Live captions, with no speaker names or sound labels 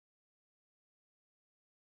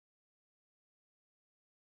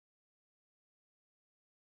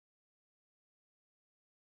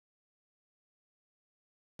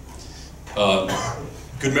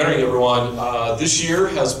Good morning, everyone. This year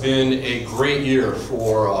has been a great year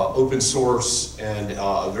for open source and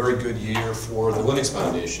a very good year for the Linux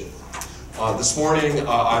Foundation. This morning,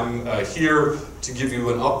 I'm here to give you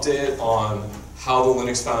an update on how the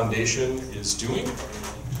Linux Foundation is doing.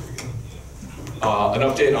 And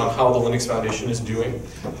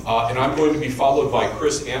I'm going to be followed by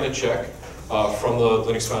Chris Anacek from the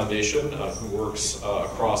Linux Foundation, who works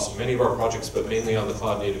across many of our projects, but mainly on the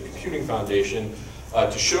Cloud Native Computing Foundation,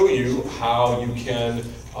 to show you how you can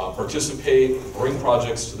participate, bring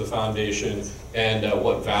projects to the foundation, and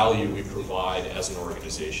what value we provide as an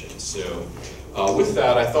organization. So with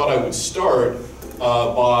that, I thought I would start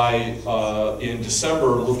by, in December,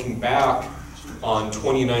 looking back on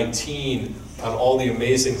 2019 on all the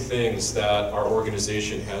amazing things that our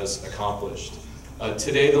organization has accomplished.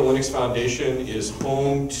 Today, the Linux Foundation is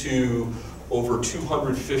home to over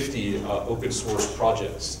 250 open source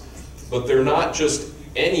projects. But they're not just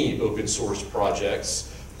any open source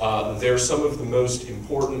projects. They're some of the most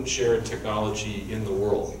important shared technology in the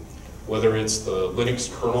world. Whether it's the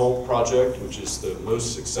Linux kernel project, which is the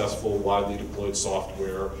most successful, widely deployed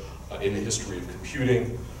software in the history of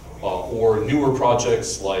computing, or newer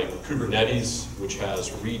projects like Kubernetes, which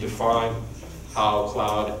has redefined how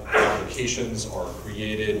cloud applications are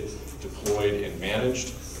created, deployed, and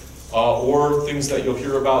managed. Or things that you'll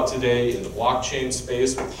hear about today in the blockchain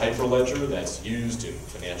space with Hyperledger that's used in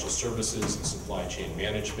financial services and supply chain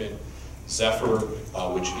management. Zephyr,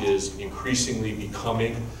 which is increasingly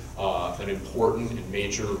becoming an important and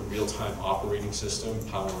major real-time operating system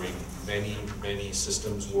powering many, many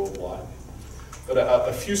systems worldwide. But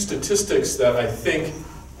a few statistics that I think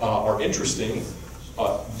are interesting.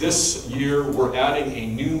 This year, we're adding a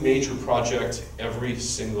new major project every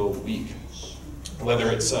single week. Whether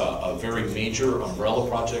it's a very major umbrella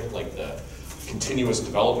project like the Continuous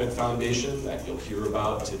Development Foundation that you'll hear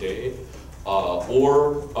about today,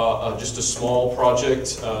 or just a small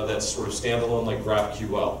project that's sort of standalone like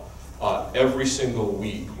GraphQL. Every single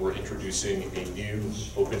week, we're introducing a new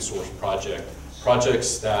open source project,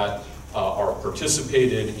 projects that are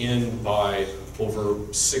participated in by over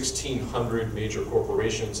 1,600 major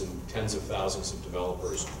corporations and tens of thousands of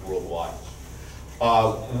developers worldwide.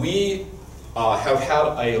 We have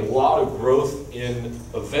had a lot of growth in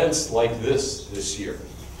events like this year.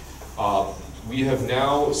 We have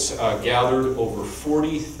now gathered over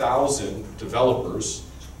 40,000 developers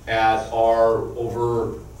at our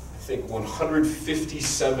over, I think,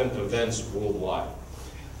 157 events worldwide.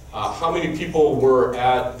 How many people were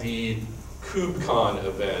at the KubeCon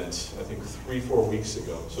event, I think 3-4 weeks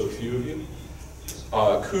ago? So a few of you.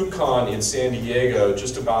 KubeCon in San Diego,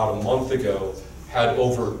 just about a month ago, had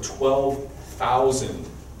over 12,000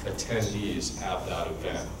 attendees at that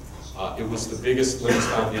event. It was the biggest Linux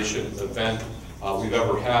Foundation event we've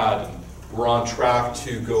ever had. And we're on track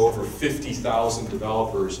to go over 50,000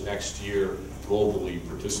 developers next year globally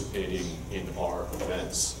participating in our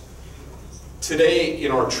events. Today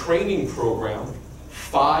in our training program,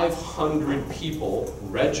 500 people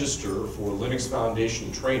register for Linux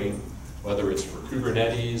Foundation training, whether it's for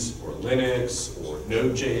Kubernetes or Linux or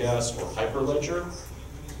Node.js or Hyperledger.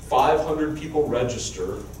 500 people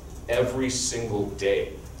register every single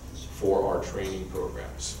day for our training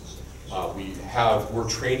programs. We're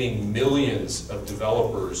training millions of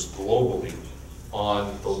developers globally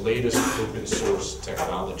on the latest open source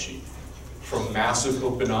technology, from massive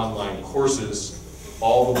open online courses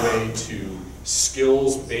all the way to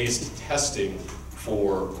skills-based testing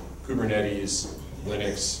for Kubernetes,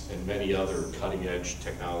 Linux, and many other cutting-edge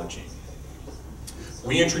technology.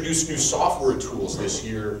 We introduced new software tools this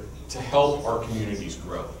year to help our communities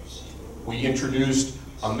grow. We introduced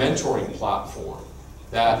a mentoring platform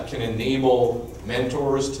that can enable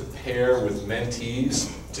mentors to pair with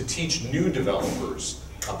mentees to teach new developers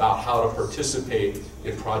about how to participate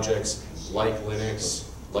in projects like Linux,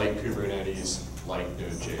 like Kubernetes, like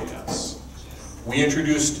Node.js. We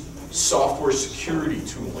introduced software security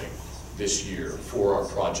tooling this year for our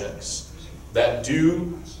projects that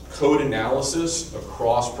do code analysis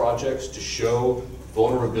across projects to show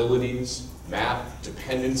vulnerabilities, map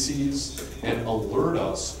dependencies, and alert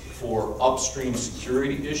us for upstream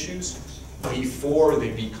security issues before they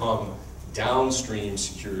become downstream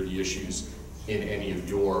security issues in any of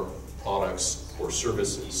your products or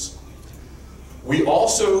services. We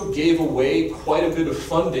also gave away quite a bit of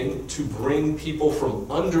funding to bring people from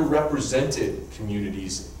underrepresented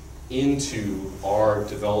communities into our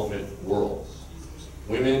development world.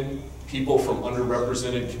 Women, people from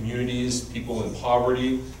underrepresented communities, people in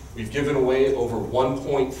poverty. We've given away over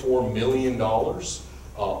 $1.4 million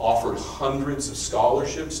offered hundreds of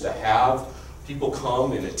scholarships to have people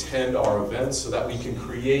come and attend our events so that we can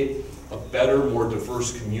create a better, more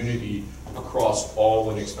diverse community across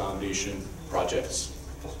all Linux Foundation projects.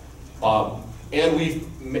 And we've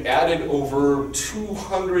added over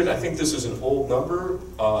 200, I think this is an old number,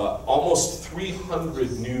 almost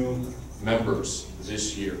 300 new members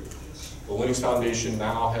this year. The Linux Foundation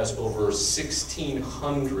now has over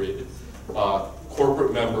 1,600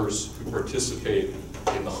 corporate members who participate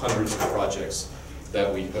in the hundreds of projects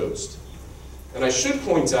that we host. And I should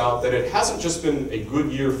point out that it hasn't just been a good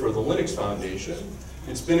year for the Linux Foundation,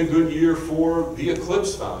 it's been a good year for the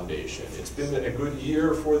Eclipse Foundation, it's been a good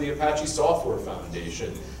year for the Apache Software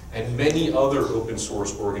Foundation, and many other open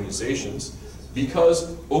source organizations,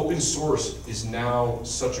 because open source is now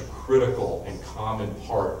such a critical and common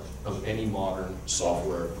part of any modern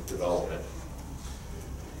software development.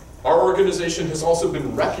 Our organization has also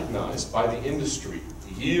been recognized by the industry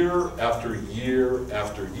year after year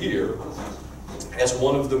after year as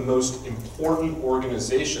one of the most important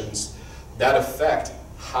organizations that affect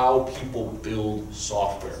how people build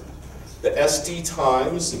software. The SD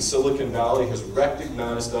Times in Silicon Valley has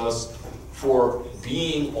recognized us for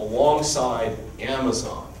being alongside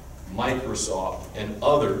Amazon, Microsoft, and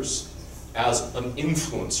others as an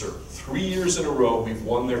influencer. 3 years in a row, we've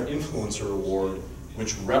won their Influencer Award,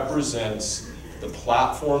 which represents the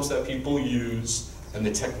platforms that people use and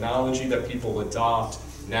the technology that people adopt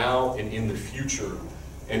now and in the future.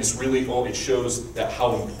 And it's really, it shows that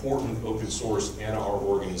how important open source and our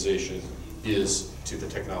organization is to the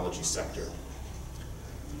technology sector.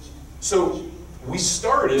 So we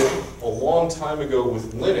started a long time ago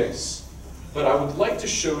with Linux, but I would like to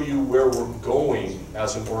show you where we're going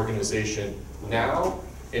as an organization now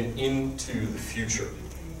and into the future.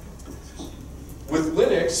 With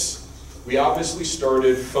Linux, we obviously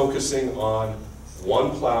started focusing on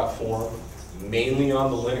one platform, mainly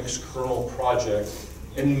on the Linux kernel project,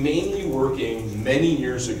 and mainly working many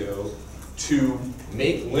years ago to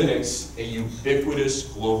make Linux a ubiquitous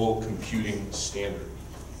global computing standard.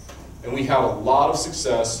 And we had a lot of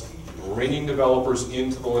success bringing developers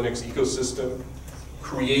into the Linux ecosystem,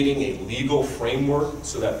 creating a legal framework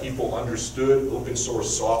so that people understood open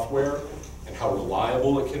source software and how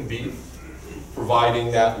reliable it can be,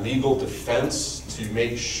 providing that legal defense to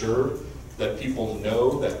make sure that people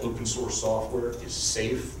know that open source software is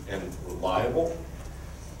safe and reliable.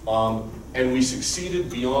 And we succeeded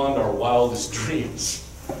beyond our wildest dreams.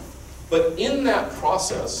 But in that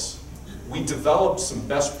process, we developed some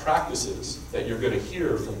best practices that you're going to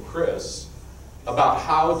hear from Chris about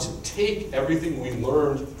how to take everything we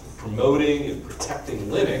learned promoting and protecting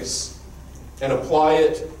Linux and apply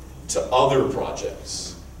it to other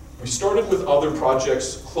projects. We started with other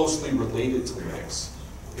projects closely related to Linux.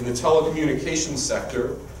 In the telecommunications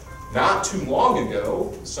sector, not too long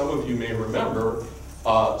ago, some of you may remember,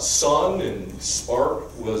 Sun and Spark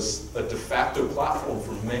was a de facto platform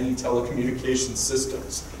for many telecommunications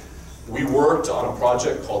systems. We worked on a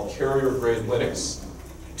project called Carrier Grade Linux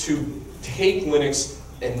to take Linux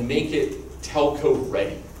and make it telco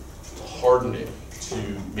ready, to harden it, to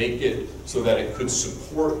make it so that it could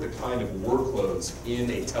support the kind of workloads in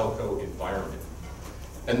a telco environment.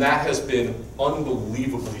 And that has been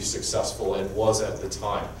unbelievably successful and was at the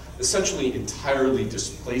time, essentially entirely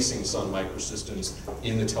displacing Sun Microsystems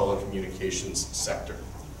in the telecommunications sector.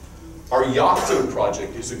 Our Yocto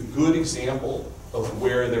project is a good example of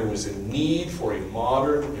where there was a need for a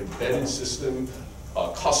modern embedded system,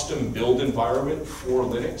 a custom build environment for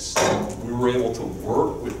Linux. We were able to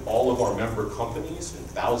work with all of our member companies and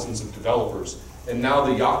thousands of developers. And now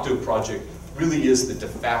the Yocto project really is the de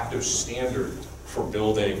facto standard for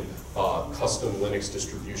building custom Linux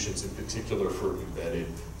distributions, in particular for embedded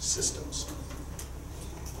systems.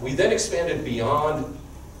 We then expanded beyond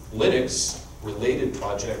Linux-related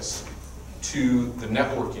projects to the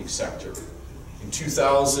networking sector. In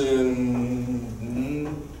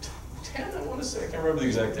 2010, I want to say, I can't remember the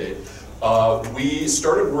exact date, we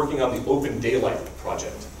started working on the Open Daylight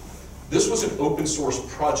project. This was an open source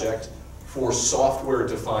project for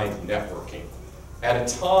software-defined networking at a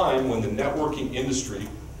time when the networking industry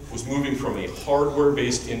was moving from a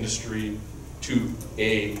hardware-based industry to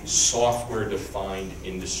a software-defined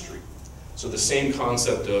industry. So the same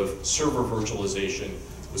concept of server virtualization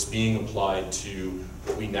was being applied to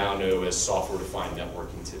what we now know as software-defined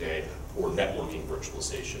networking today, or networking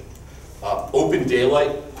virtualization. Open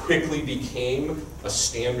Daylight quickly became a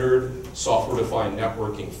standard software-defined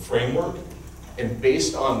networking framework, and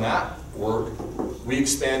based on that work, we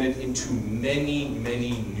expanded into many,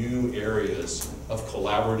 many new areas of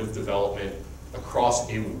collaborative development across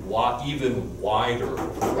a even wider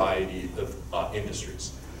variety of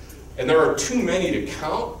industries. And there are too many to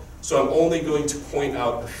count, so I'm only going to point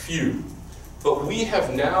out a few. But we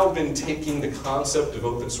have now been taking the concept of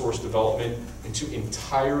open source development into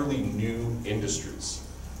entirely new industries.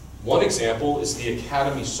 One example is the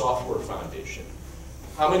Academy Software Foundation.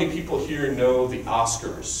 How many people here know the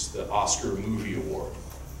Oscars, the Oscar Movie Award?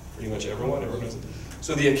 Pretty much everyone knows it.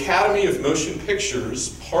 So the Academy of Motion Pictures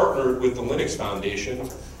partnered with the Linux Foundation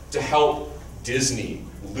to help Disney,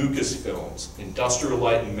 Lucasfilms, Industrial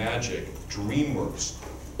Light and Magic, DreamWorks,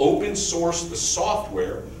 open source the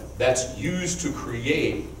software that's used to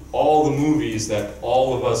create all the movies that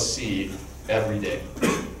all of us see every day.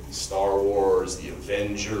 Star Wars, the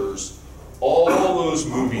Avengers, all those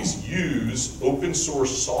movies use open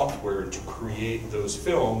source software to create those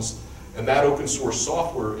films, and that open source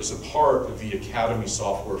software is a part of the Academy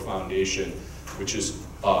Software Foundation, which is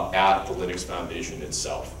at the Linux Foundation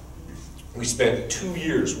itself. We spent 2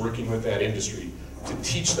 years working with that industry to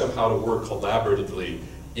teach them how to work collaboratively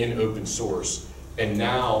in open source, and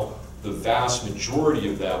now the vast majority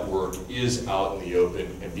of that work is out in the open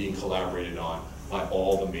and being collaborated on by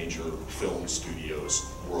all the major film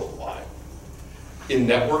studios worldwide. In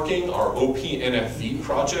networking, our OPNFV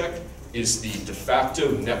project is the de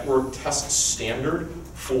facto network test standard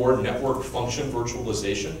for network function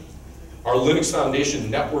virtualization. Our Linux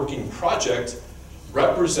Foundation networking project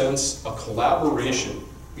represents a collaboration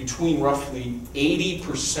between roughly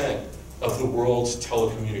 80% of the world's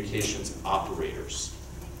telecommunications operators.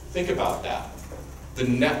 Think about that. The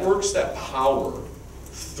networks that power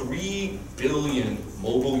 3 billion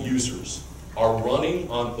mobile users are running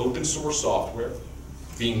on open source software,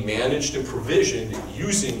 being managed and provisioned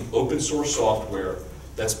using open source software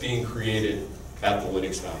that's being created at the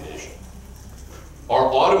Linux Foundation. Our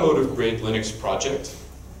automotive grade Linux project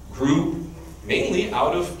grew mainly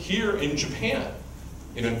out of here in Japan,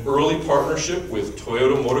 in an early partnership with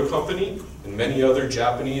Toyota Motor Company and many other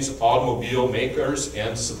Japanese automobile makers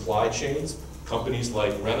and supply chains, companies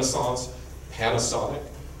like Renaissance, Panasonic,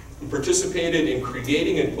 who participated in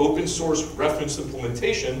creating an open source reference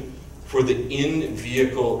implementation for the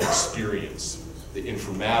in-vehicle experience, the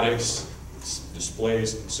informatics,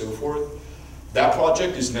 displays, and so forth. That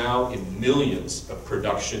project is now in millions of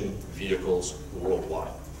production vehicles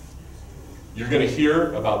worldwide. You're going to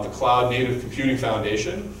hear about the Cloud Native Computing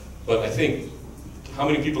Foundation, but I think, how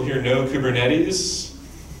many people here know Kubernetes?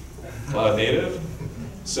 Cloud Native?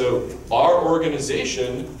 So our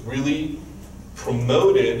organization really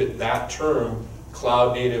promoted that term,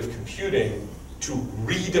 Cloud Native Computing, to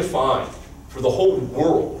redefine for the whole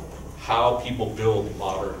world how people build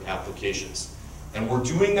modern applications. And we're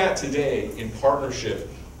doing that today in partnership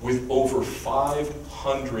with over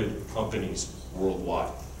 500 companies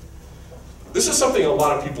worldwide. This is something a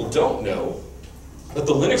lot of people don't know, but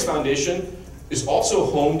the Linux Foundation is also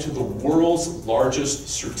home to the world's largest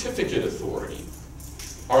certificate authority.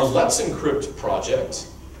 Our Let's Encrypt project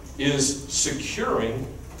is securing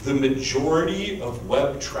the majority of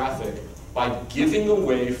web traffic by giving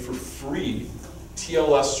away for free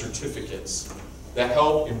TLS certificates that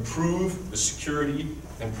help improve the security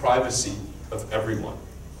and privacy of everyone.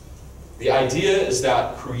 The idea is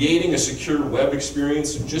that creating a secure web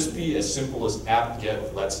experience would just be as simple as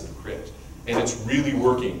apt-get let's encrypt. And it's really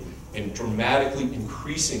working in dramatically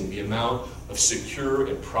increasing the amount of secure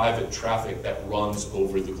and private traffic that runs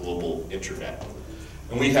over the global internet.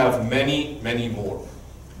 And we have many, many more.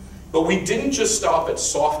 But we didn't just stop at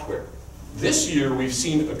software. This year, we've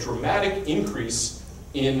seen a dramatic increase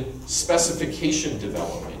in specification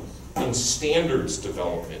development, in standards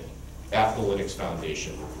development at the Linux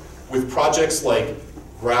Foundation, with projects like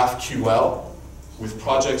GraphQL, with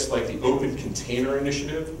projects like the Open Container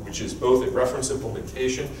Initiative, which is both a reference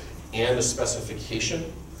implementation and a specification.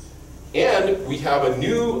 And we have a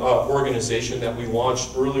new organization that we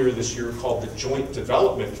launched earlier this year called the Joint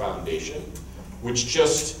Development Foundation, which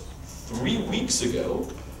just 3 weeks ago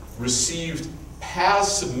received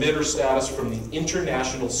PAS submitter status from the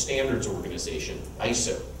International Standards Organization,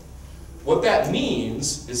 ISO. What that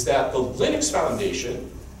means is that the Linux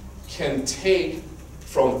Foundation can take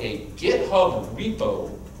from a GitHub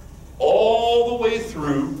repo all the way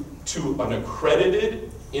through to an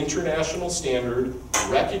accredited international standard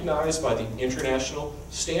recognized by the International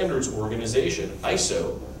Standards Organization,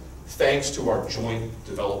 ISO, thanks to our Joint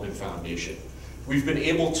Development Foundation. We've been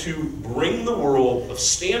able to bring the world of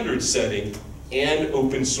standard setting and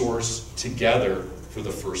open source together for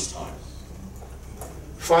the first time.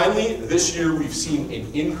 Finally, this year we've seen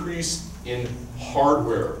an increase in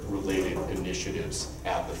hardware-related initiatives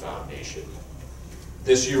at the Foundation.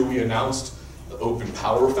 This year we announced the Open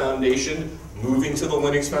Power Foundation moving to the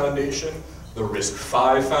Linux Foundation, the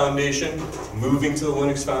RISC-V Foundation moving to the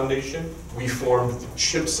Linux Foundation. We formed the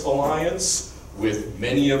CHIPS Alliance with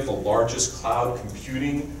many of the largest cloud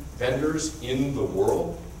computing vendors in the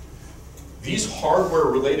world. These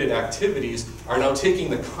hardware-related activities are now taking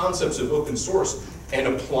the concepts of open source and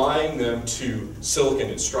applying them to silicon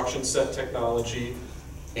instruction set technology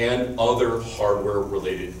and other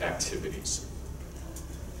hardware-related activities.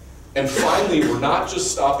 And finally, we're not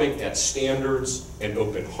just stopping at standards and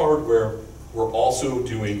open hardware, we're also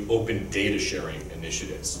doing open data sharing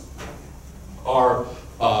initiatives. Our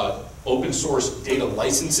open source data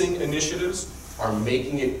licensing initiatives are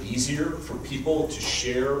making it easier for people to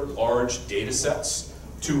share large data sets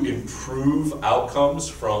to improve outcomes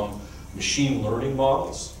from machine learning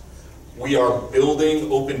models. We are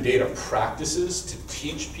building open data practices to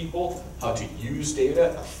teach people how to use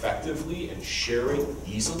data effectively and share it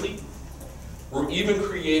easily. We're even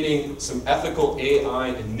creating some ethical AI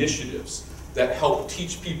initiatives that help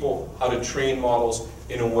teach people how to train models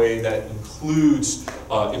in a way that includes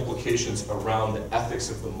implications around the ethics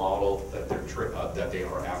of the model that they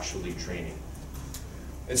are actually training.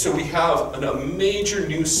 And so we have a major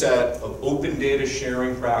new set of open data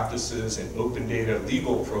sharing practices and open data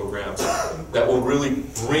legal programs that will really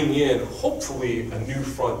bring in, hopefully, a new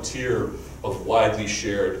frontier of widely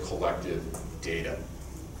shared collective data.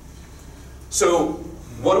 So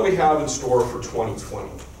what do we have in store for 2020?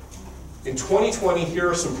 In 2020,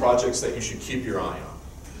 here are some projects that you should keep your eye on.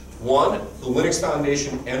 One, the Linux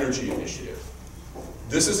Foundation Energy Initiative.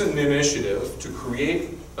 This is an initiative to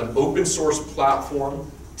create an open source platform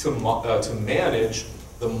to manage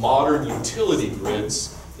the modern utility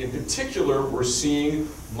grids. In particular, we're seeing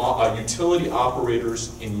utility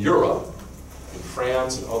operators in Europe, in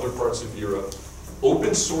France and other parts of Europe,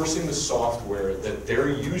 open sourcing the software that they're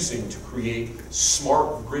using to create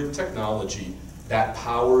smart grid technology that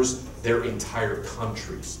powers their entire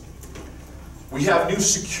countries. We have new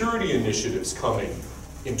security initiatives coming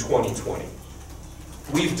in 2020.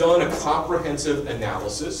 We've done a comprehensive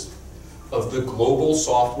analysis of the global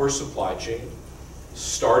software supply chain,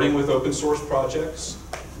 starting with open source projects,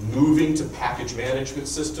 moving to package management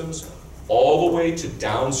systems, all the way to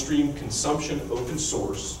downstream consumption of open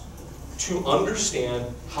source, to understand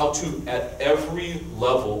how to, at every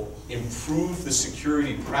level, improve the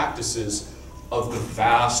security practices of the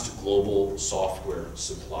vast global software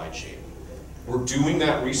supply chain. We're doing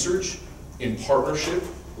that research in partnership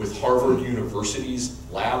with Harvard University's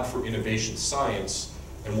Lab for Innovation Science,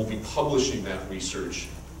 and we'll be publishing that research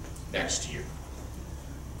next year.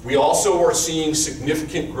 We also are seeing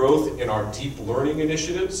significant growth in our deep learning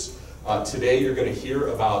initiatives. Today you're going to hear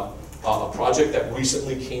about a project that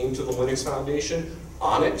recently came to the Linux Foundation,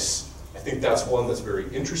 Onyx. I think that's one that's very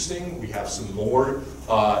interesting. We have some more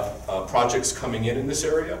projects coming in this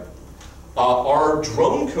area. Our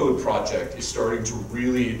drone code project is starting to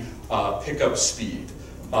really pick up speed.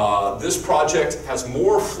 This project has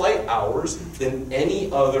more flight hours than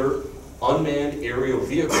any other unmanned aerial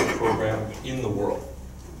vehicle program in the world.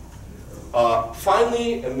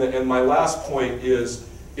 Finally, and my last point is,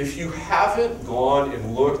 if you haven't gone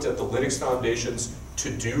and looked at the Linux Foundation's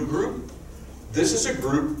to-do group, this is a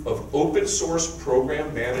group of open source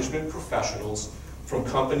program management professionals from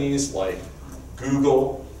companies like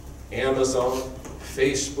Google, Amazon,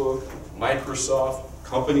 Facebook, Microsoft,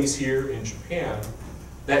 companies here in Japan,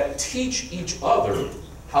 that teach each other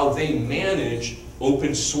how they manage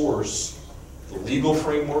open source, the legal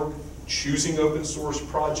framework, choosing open source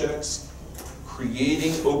projects,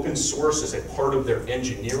 creating open source as a part of their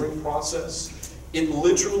engineering process. It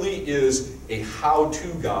literally is a how-to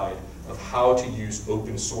guide of how to use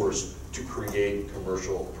open source to create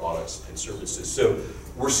commercial products and services. So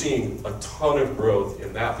we're seeing a ton of growth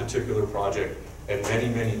in that particular project and many,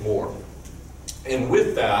 many more. And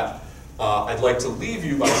with that, I'd like to leave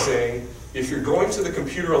you by saying, if you're going to the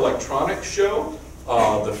Computer Electronics Show,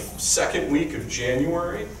 the second week of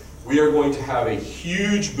January, we are going to have a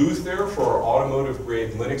huge booth there for our automotive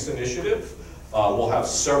grade Linux initiative. We'll have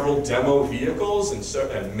several demo vehicles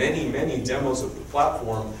and many, many demos of the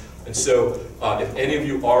platform. And so if any of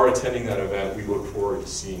you are attending that event, we look forward to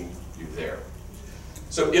seeing you there.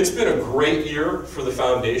 So it's been a great year for the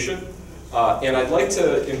foundation. And I'd like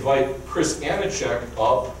to invite Chris Anichek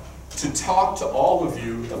up to talk to all of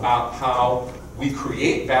you about how we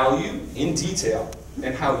create value in detail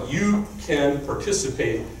and how you can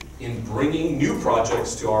participate in bringing new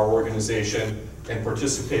projects to our organization and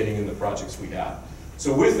participating in the projects we have.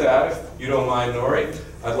 So with that, if you don't mind, Nori,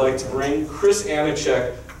 I'd like to bring Chris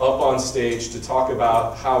Anichek up on stage to talk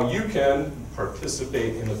about how you can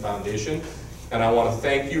participate in the foundation. And I want to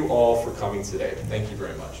thank you all for coming today. Thank you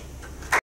very much.